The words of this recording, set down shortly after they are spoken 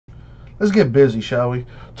Let's get busy, shall we?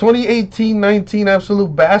 2018-19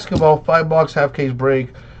 Absolute Basketball 5-box half case break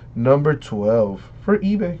number 12 for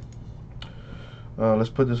eBay.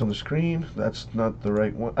 Let's put this on the screen. That's not the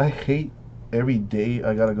right one. I hate every day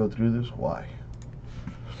I gotta go through this. Why?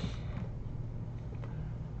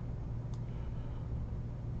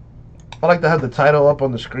 I like to have the title up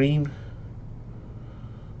on the screen.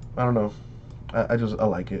 I don't know. I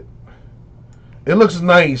like it. It looks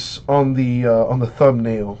nice on the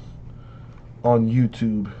thumbnail on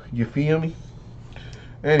YouTube. You feel me?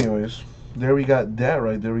 Anyways, there we got that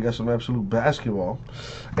right there. We got some Absolute Basketball.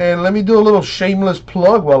 And let me do a little shameless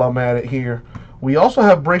plug while I'm at it here. We also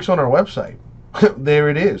have breaks on our website. There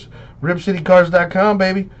it is. RipCityCards.com,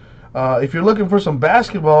 baby. If you're looking for some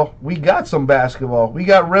basketball, we got some basketball. We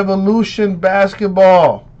got Revolution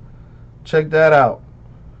basketball. Check that out.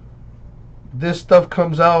 This stuff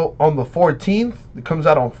comes out on the 14th. It comes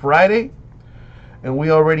out on Friday. And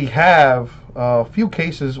we already have a few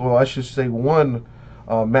cases. Well, I should say one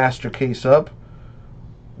master case up.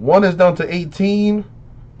 One is down to 18.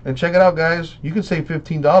 And check it out, guys. You can save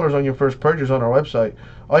 $15 on your first purchase on our website.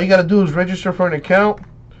 All you got to do is register for an account.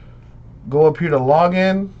 Go up here to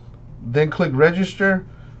login. Then click register.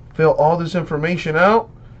 Fill all this information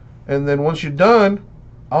out. And then once you're done,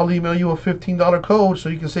 I'll email you a $15 code so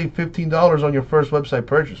you can save $15 on your first website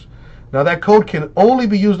purchase. Now that code can only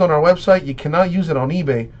be used on our website. You cannot use it on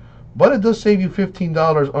eBay. But it does save you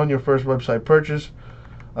 $15 on your first website purchase.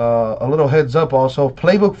 A little heads up also,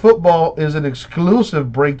 Playbook Football is an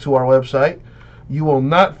exclusive break to our website. You will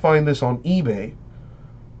not find this on eBay.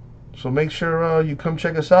 So make sure you come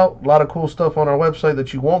check us out. A lot of cool stuff on our website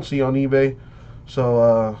that you won't see on eBay.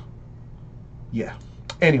 So, yeah.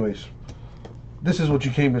 Anyways, this is what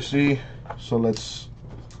you came to see. So let's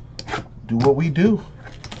do what we do.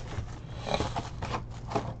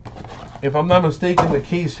 If I'm not mistaken, the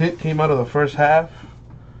case hit came out of the first half,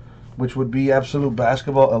 which would be Absolute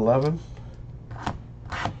Basketball 11.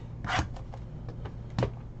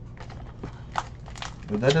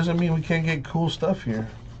 But that doesn't mean we can't get cool stuff here.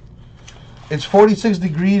 It's 46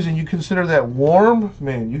 degrees and you consider that warm?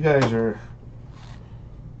 Man, you guys are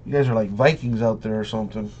like Vikings out there or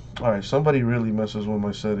something. Alright, somebody really messes with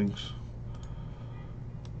my settings.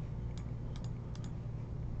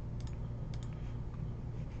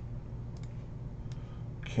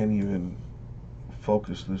 Can't even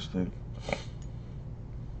focus this thing.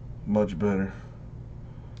 Much better.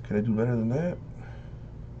 Can I do better than that?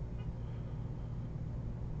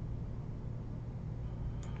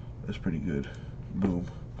 That's pretty good. Boom.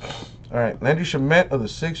 Alright, Landry Shamet of the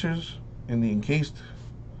Sixers in the encased.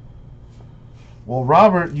 Well,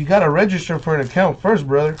 Robert, you got to register for an account first,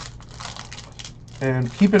 brother.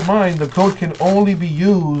 And keep in mind, the code can only be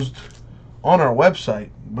used on our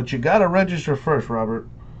website. But you got to register first, Robert.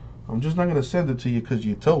 I'm just not going to send it to you because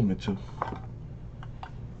you told me to.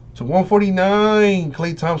 To 149,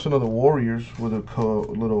 Klay Thompson of the Warriors with a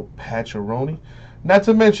little patch-a-roni. Not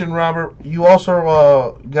to mention, Robert, you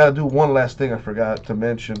also got to do one last thing I forgot to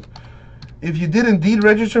mention. If you did indeed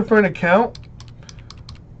register for an account,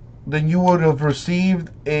 then you would have received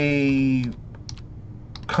a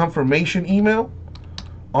confirmation email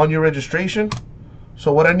on your registration.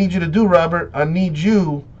 So what I need you to do, Robert, I need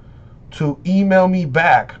you to email me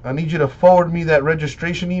back. I need you to forward me that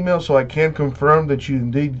registration email so I can confirm that you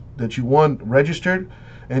indeed, that you, one, registered,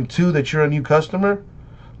 and two, that you're a new customer.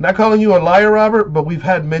 Not calling you a liar, Robert, but we've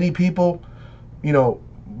had many people, you know,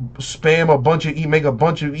 spam a bunch of make a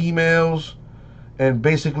bunch of emails and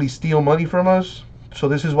basically steal money from us. So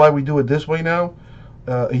this is why we do it this way now.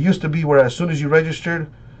 It used to be where as soon as you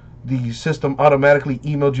registered, the system automatically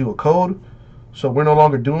emailed you a code. So we're no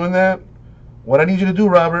longer doing that. What I need you to do,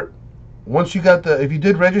 Robert, once you got if you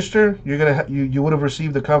did register, you're gonna you would have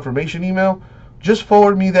received the confirmation email. Just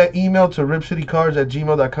forward me that email to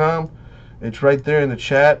ripcitycards@gmail.com. It's right there in the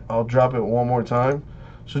chat. I'll drop it one more time.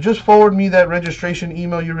 So just forward me that registration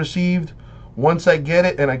email you received. Once I get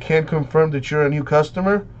it and I can confirm that you're a new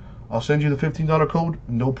customer, I'll send you the $15 code.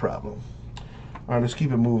 No problem. All right, let's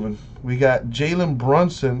keep it moving. We got Jalen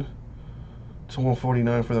Brunson to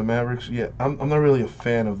 149 for the Mavericks. Yeah, I'm not really a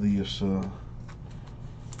fan of these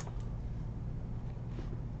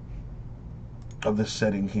of this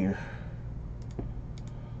setting here.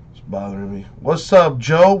 It's bothering me. What's up,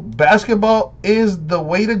 Joe? Basketball is the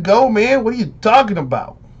way to go, man. What are you talking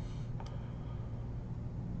about?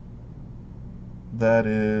 That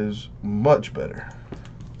is much better.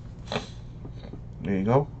 There you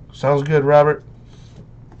go. Sounds good, Robert.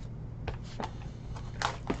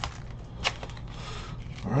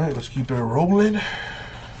 All right, let's keep it rolling.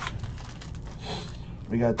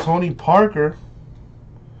 We got Tony Parker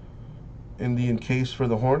Indian case for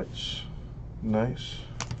the Hornets. Nice.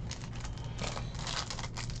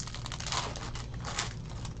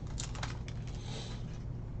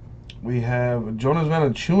 We have Jonas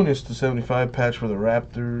Valanciunas to 75 patch for the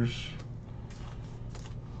Raptors.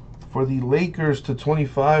 For the Lakers to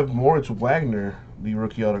 25, Moritz Wagner, the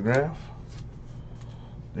rookie autograph.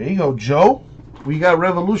 There you go, Joe. We got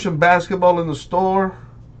Revolution Basketball in the store.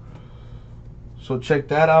 So check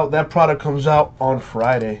that out. That product comes out on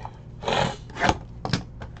Friday.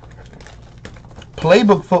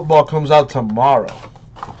 Playbook football comes out tomorrow.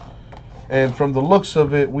 And from the looks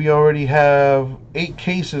of it, we already have 8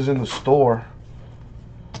 cases in the store.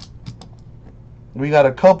 We got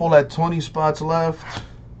a couple at 20 spots left.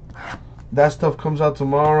 That stuff comes out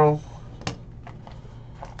tomorrow.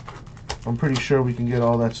 I'm pretty sure we can get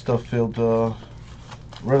all that stuff filled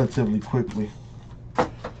relatively quickly.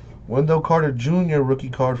 Wendell Carter Jr. rookie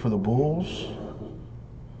card for the Bulls.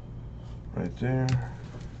 Right there.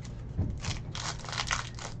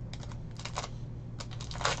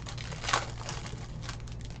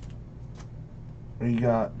 We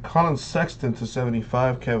got Colin Sexton to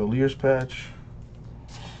 75 Cavaliers patch.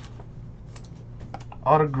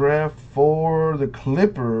 Autograph for the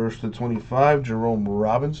Clippers to 25 Jerome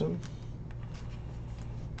Robinson.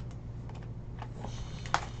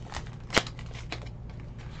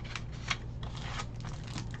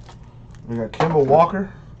 We got Kemba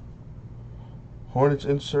Walker. Hornets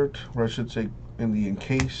insert, or I should say in the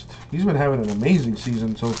encased. He's been having an amazing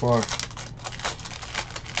season so far.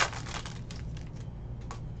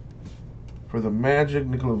 For the Magic,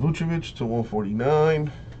 Nikola Vucevic to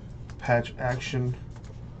 149. Patch action.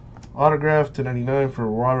 Autograph to 99 for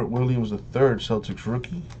Robert Williams III, Celtics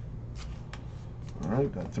rookie.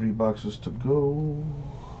 Alright, got 3 boxes to go.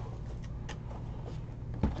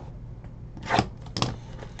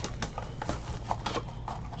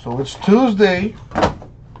 So it's Tuesday.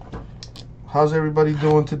 How's everybody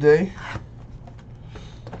doing today?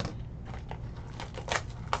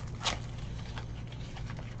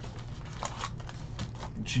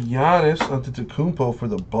 Giannis Antetokounmpo for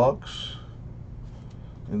the Bucks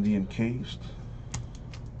in the encased.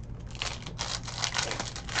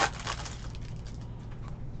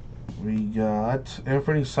 We got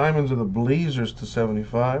Anthony Simons of the Blazers to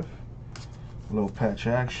 75. A little patch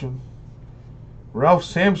action. Ralph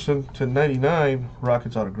Sampson to 99.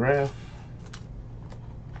 Rockets autograph.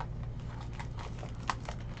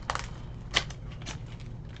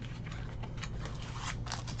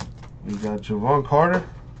 We got Javon Carter,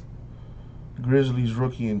 Grizzlies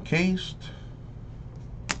rookie encased.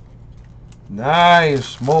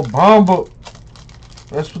 Nice, Mo Bamba.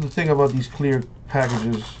 That's what the thing about these clear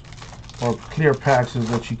packages or clear packs is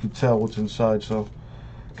that you can tell what's inside. So,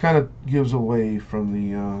 kind of gives away from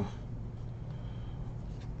the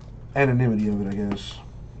anonymity of it, I guess.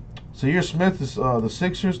 Zaire Smith is the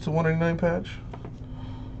Sixers to 199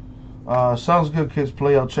 patch. Sounds good, kids.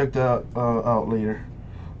 Play. I'll check that out later.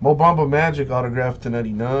 Mo Bamba Magic autograph to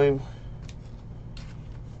 99.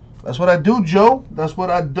 That's what I do, Joe. That's what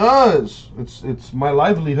I does. It's my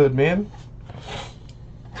livelihood, man.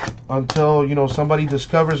 Until, you know, somebody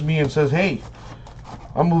discovers me and says, hey,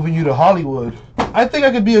 I'm moving you to Hollywood. I think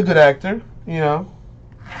I could be a good actor, you know.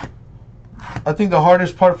 I think the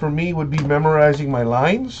hardest part for me would be memorizing my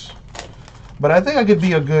lines. But I think I could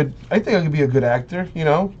be a good actor, you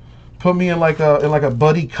know. Put me in like a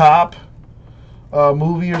buddy cop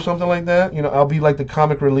movie or something like that. You know, I'll be like the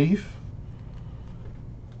comic relief.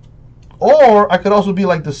 Or I could also be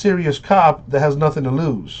like the serious cop that has nothing to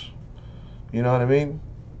lose. You know what I mean?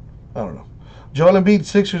 I don't know. Joel Embiid,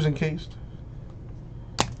 Sixers encased.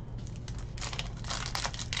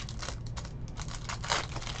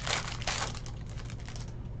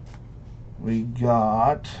 We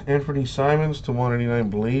got Anthony Simons to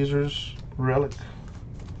 199 Blazers relic.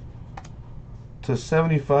 To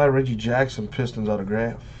 75 Reggie Jackson Pistons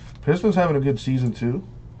autograph. Pistons having a good season too.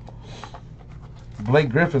 Blake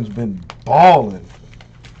Griffin's been balling.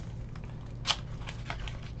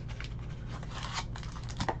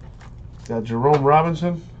 Got Jerome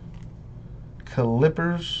Robinson,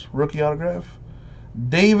 Clippers rookie autograph.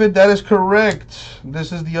 David, that is correct.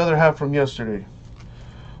 This is the other half from yesterday.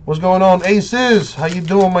 What's going on, Aces? How you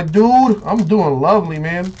doing, my dude? I'm doing lovely,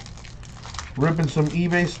 man. Ripping some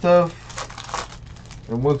eBay stuff.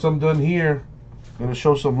 And once I'm done here, I'm going to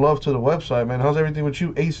show some love to the website, man. How's everything with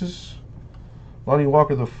you, Aces? Lonnie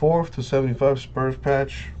Walker the 4th to 75 Spurs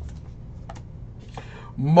patch.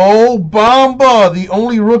 Mo Bamba, the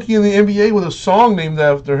only rookie in the NBA with a song named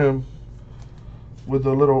after him. With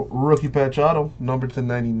a little rookie patch auto, numbered to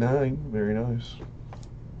 99. Very nice.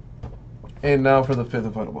 And now for the 5th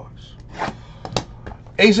and final box.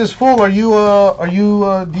 Ace is full. Are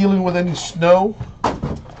you dealing with any snow?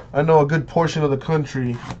 I know a good portion of the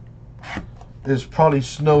country is probably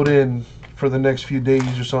snowed in for the next few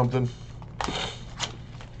days or something.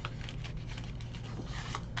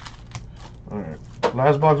 All right,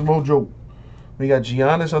 last box mojo. We got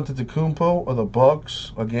Giannis Antetokounmpo of the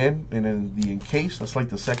Bucks again, and then the encased. That's like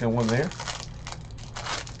the second one there.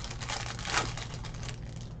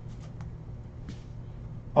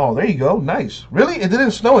 Oh, there you go. Nice. Really? It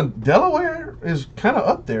didn't snow in Delaware? Is kind of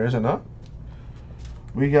up there, is it not?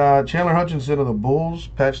 We got Chandler Hutchinson of the Bulls,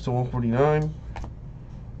 patched to 149.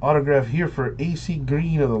 Autograph here for AC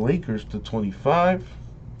Green of the Lakers to 25.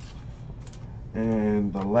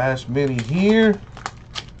 And the last mini here.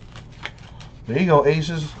 There you go,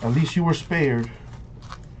 Aces. At least you were spared.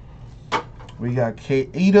 We got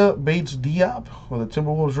Keita Bates-Diop with a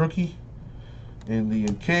Timberwolves rookie in the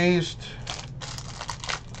encased.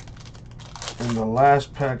 In the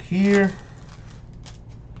last pack here,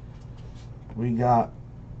 we got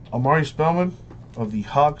Amari Spellman of the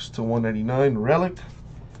Hawks to 199 relic,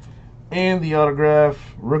 and the autograph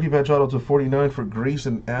rookie patch auto to 49 for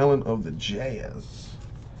Grayson Allen of the Jazz.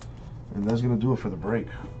 And that's gonna do it for the break.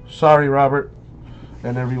 Sorry, Robert,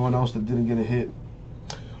 and everyone else that didn't get a hit.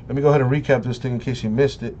 Let me go ahead and recap this thing in case you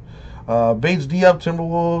missed it. Bates-Diop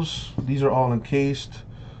Timberwolves. These are all encased.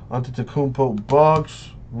 Antetokounmpo Bucks.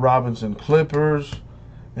 Robinson Clippers,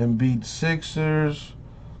 Embiid Sixers,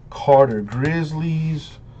 Carter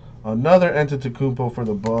Grizzlies, another Antetokounmpo for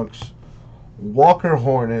the Bucks, Walker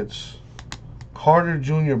Hornets, Carter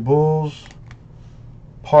Jr. Bulls,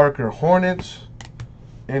 Parker Hornets,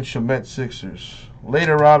 and Shamet Sixers.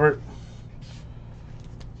 Later, Robert,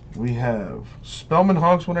 we have Spellman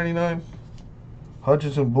Hawks 199,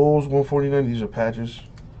 Hutchinson Bulls 149. These are patches.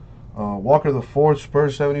 Walker the Fourth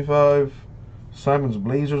Spurs 75. Simons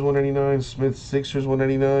Blazers 199, Smith Sixers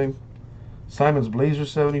 199, Simons Blazers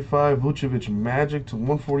 75, Vucevic Magic to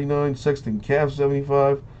 149, Sexton Cavs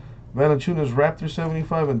 75, Valanciunas Raptors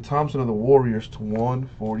 75, and Thompson of the Warriors to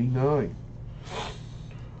 149.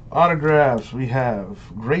 Autographs, we have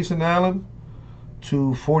Grayson Allen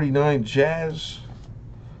to 49 Jazz,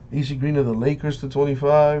 AC Green of the Lakers to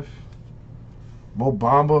 25, Mo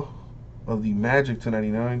Bamba of the Magic to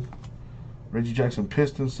 99. Reggie Jackson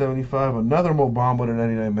Pistons 75. Another Mo Bamba to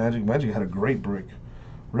 99 Magic. Magic had a great break.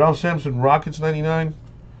 Ralph Sampson Rockets 99.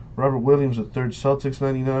 Robert Williams the third Celtics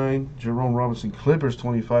 99. Jerome Robinson Clippers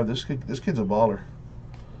 25. This kid's a baller.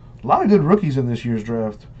 A lot of good rookies in this year's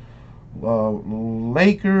draft.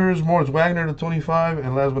 Lakers Moritz Wagner to 25,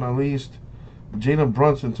 and last but not least, Jalen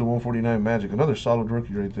Brunson to 149 Magic. Another solid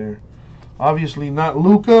rookie right there. Obviously not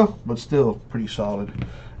Luka, but still pretty solid.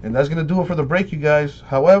 And that's gonna do it for the break, you guys.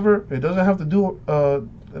 However, it doesn't have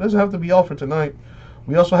to be all for tonight.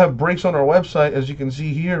 We also have breaks on our website, as you can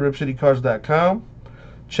see here, ripcitycards.com.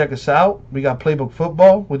 Check us out. We got Playbook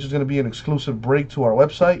Football, which is going to be an exclusive break to our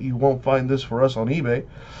website. You won't find this for us on eBay.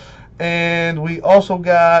 And we also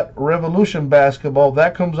got Revolution Basketball.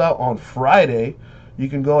 That comes out on Friday. You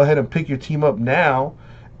can go ahead and pick your team up now.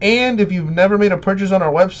 And if you've never made a purchase on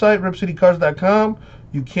our website, ripcitycards.com,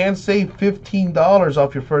 you can save $15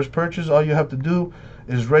 off your first purchase. All you have to do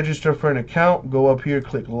is register for an account. Go up here,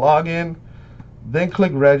 click Login, then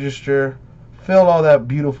click Register. Fill all that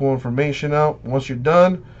beautiful information out. Once you're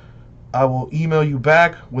done, I will email you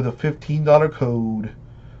back with a $15 code.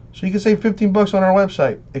 So you can save 15 bucks on our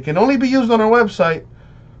website. It can only be used on our website.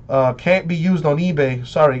 Can't be used on eBay.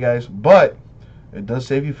 Sorry, guys. But it does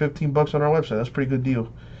save you 15 bucks on our website. That's a pretty good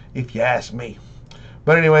deal, if you ask me.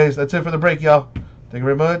 But anyways, that's it for the break, y'all. Thank you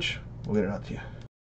very much. We'll get it out to you.